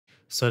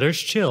Sutter's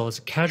Chill is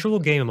a casual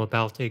game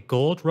about a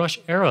gold rush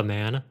era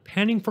man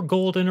panning for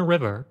gold in a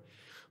river.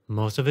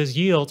 Most of his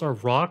yields are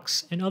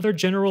rocks and other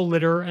general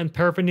litter and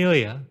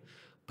paraphernalia,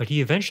 but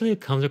he eventually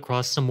comes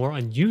across some more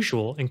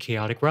unusual and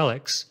chaotic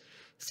relics.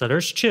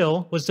 Sutter's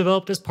Chill was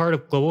developed as part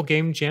of Global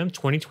Game Jam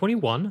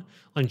 2021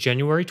 on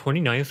January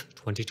 29th,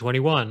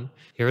 2021.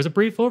 Here is a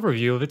brief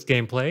overview of its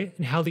gameplay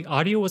and how the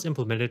audio was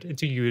implemented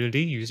into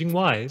Unity using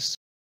Wwise.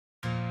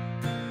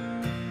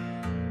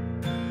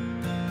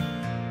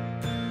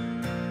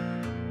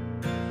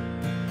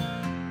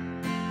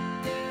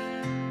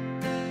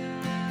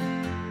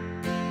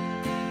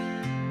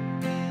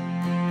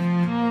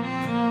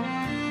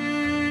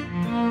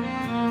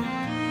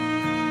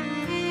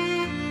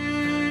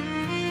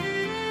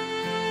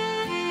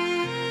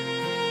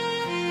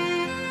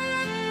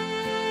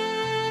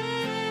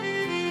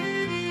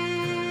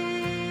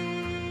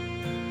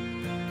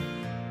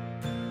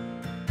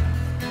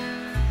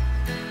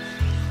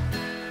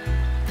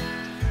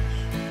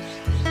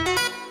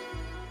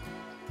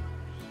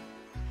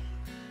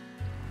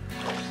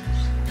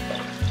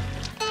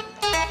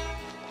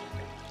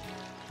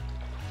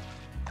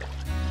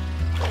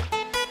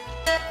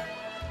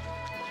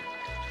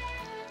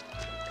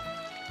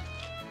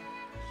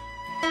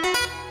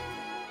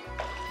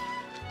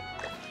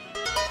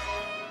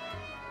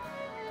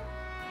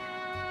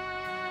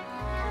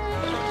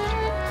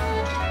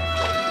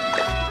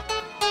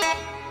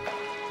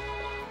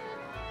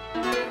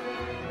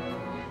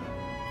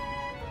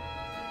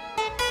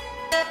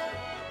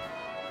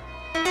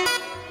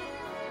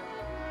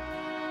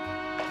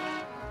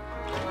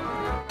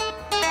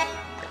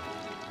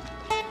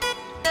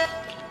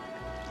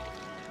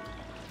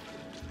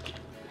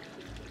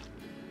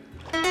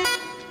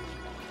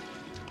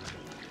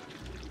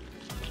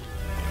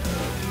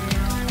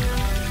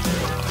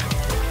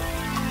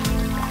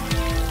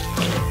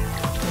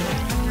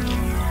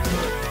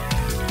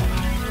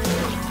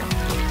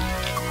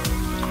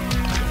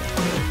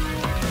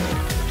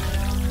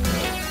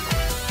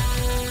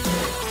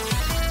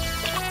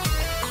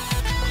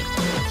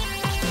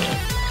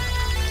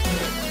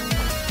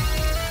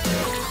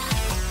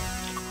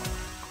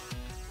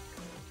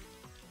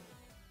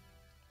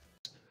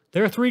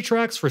 There are 3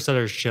 tracks for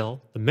Sutter's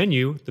Chill: the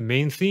menu, the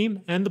main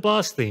theme, and the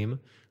boss theme.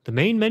 The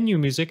main menu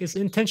music is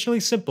intentionally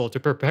simple to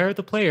prepare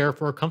the player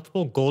for a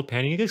comfortable gold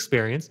panning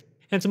experience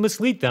and to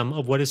mislead them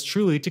of what is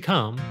truly to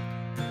come.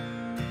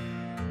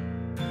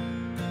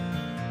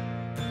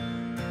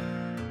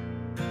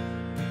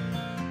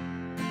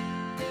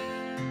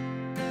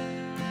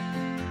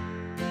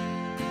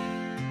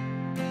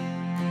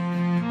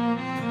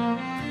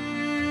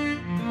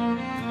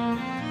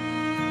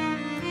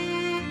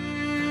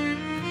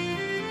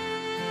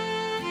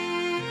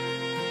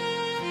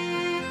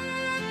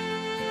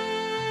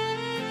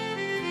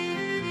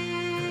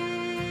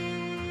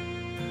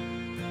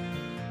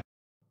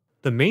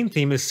 The main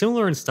theme is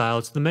similar in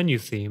style to the menu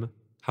theme.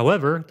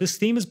 However, this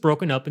theme is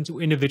broken up into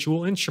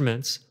individual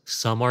instruments.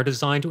 Some are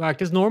designed to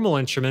act as normal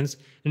instruments,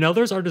 and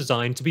others are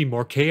designed to be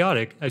more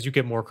chaotic as you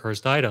get more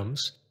cursed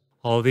items.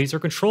 All of these are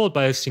controlled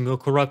by a single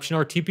corruption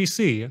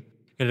RTPC.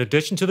 In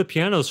addition to the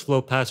piano's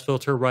flow pass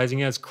filter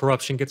rising as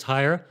corruption gets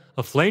higher,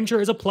 a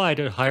flanger is applied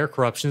at higher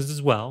corruptions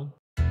as well.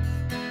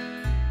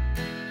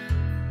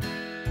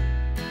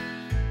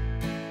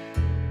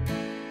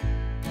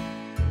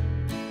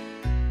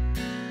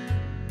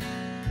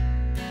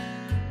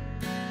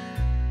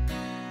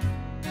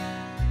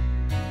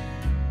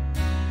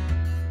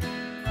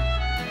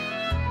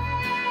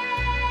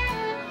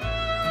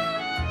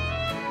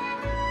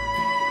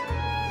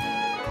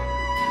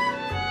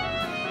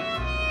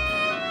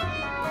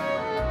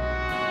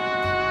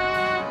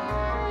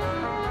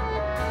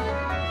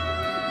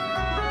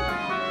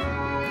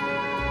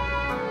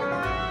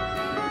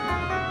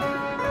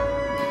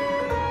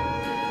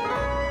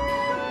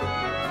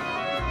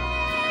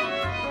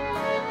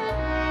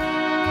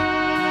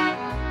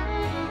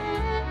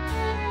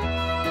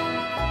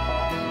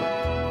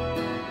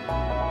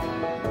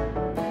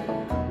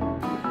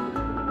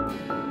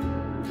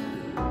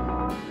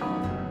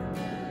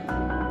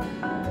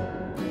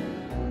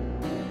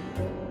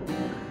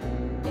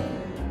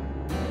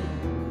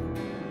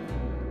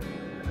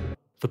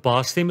 The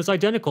boss theme is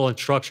identical in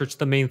structure to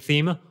the main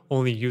theme,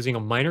 only using a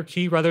minor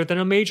key rather than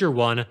a major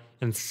one,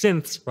 and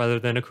synths rather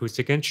than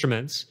acoustic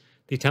instruments.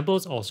 The tempo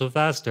is also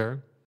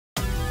faster.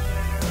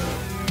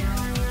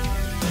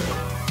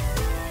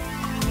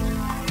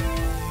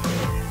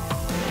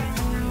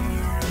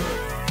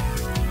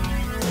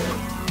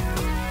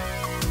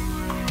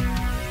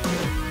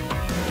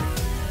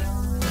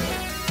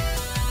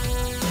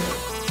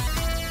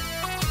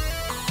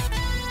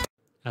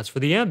 As for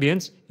the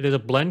ambience, it is a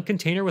blend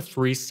container with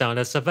 3 sound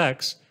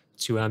SFX,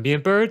 2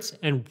 ambient birds,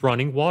 and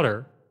running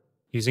water.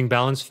 Using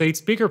balanced fade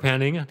speaker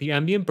panning, the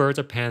ambient birds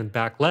are panned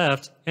back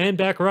left and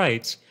back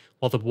right,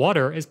 while the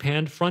water is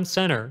panned front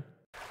center.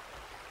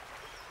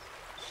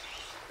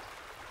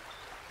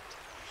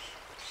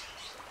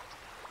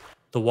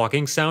 The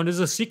walking sound is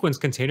a sequence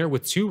container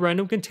with 2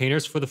 random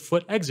containers for the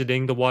foot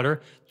exiting the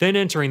water, then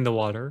entering the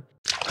water.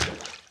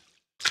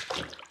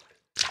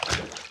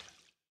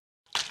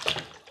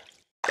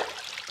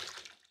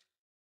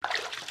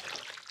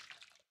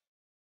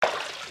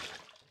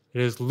 It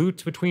is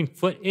looped between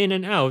foot in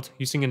and out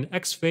using an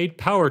X-fade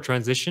power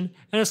transition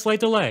and a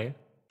slight delay.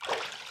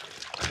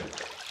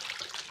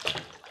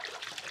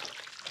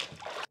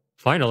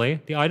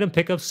 Finally, the item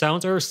pickup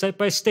sounds are set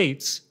by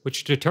states,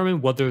 which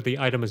determine whether the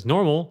item is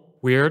normal,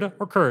 weird,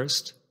 or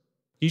cursed.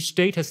 Each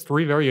state has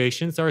 3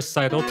 variations that are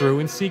cycled through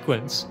in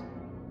sequence.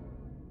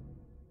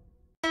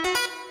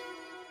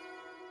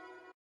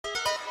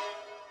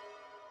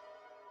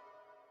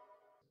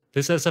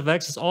 This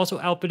SFX is also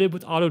outfitted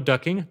with auto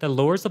ducking that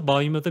lowers the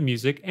volume of the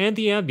music and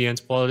the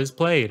ambience while it is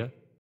played.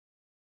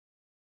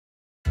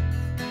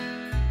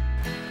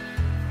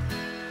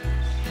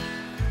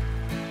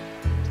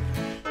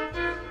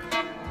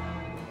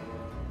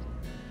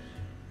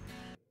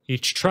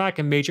 Each track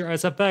in Major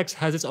SFX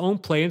has its own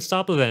play and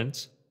stop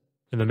event.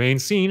 In the main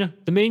scene,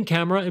 the main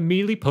camera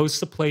immediately posts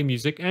the play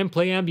music and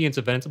play ambience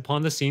event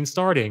upon the scene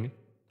starting.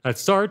 At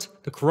start,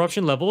 the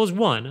corruption level is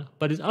 1,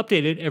 but is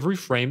updated every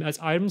frame as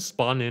items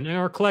spawn in and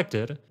are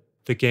collected.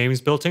 The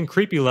game's built-in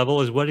creepy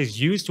level is what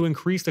is used to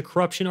increase the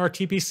corruption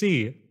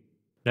RTPC.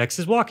 Next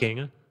is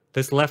walking.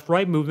 This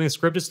left-right movement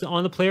script is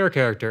on the player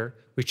character.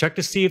 We check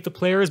to see if the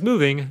player is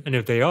moving, and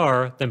if they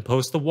are, then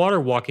post the water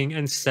walking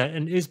and set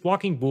an is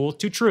walking bool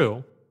to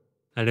true.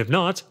 And if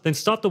not, then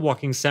stop the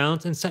walking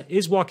sounds and set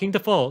is walking to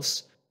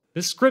false.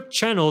 This script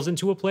channels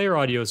into a player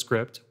audio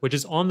script, which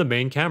is on the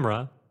main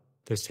camera.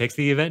 This takes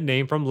the event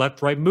name from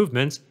left-right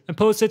movements and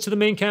posts it to the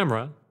main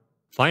camera.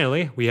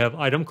 Finally, we have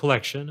item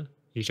collection.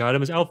 Each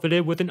item is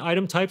outfitted with an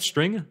item type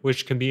string,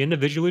 which can be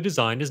individually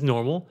designed as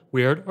normal,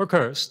 weird, or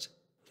cursed.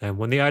 Then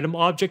when the item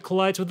object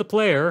collides with the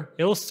player,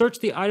 it'll search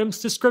the item's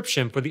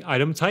description for the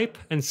item type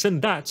and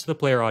send that to the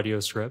player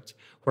audio script,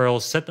 where it'll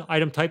set the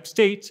item type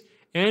state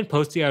and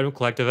post the item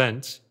collect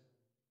event.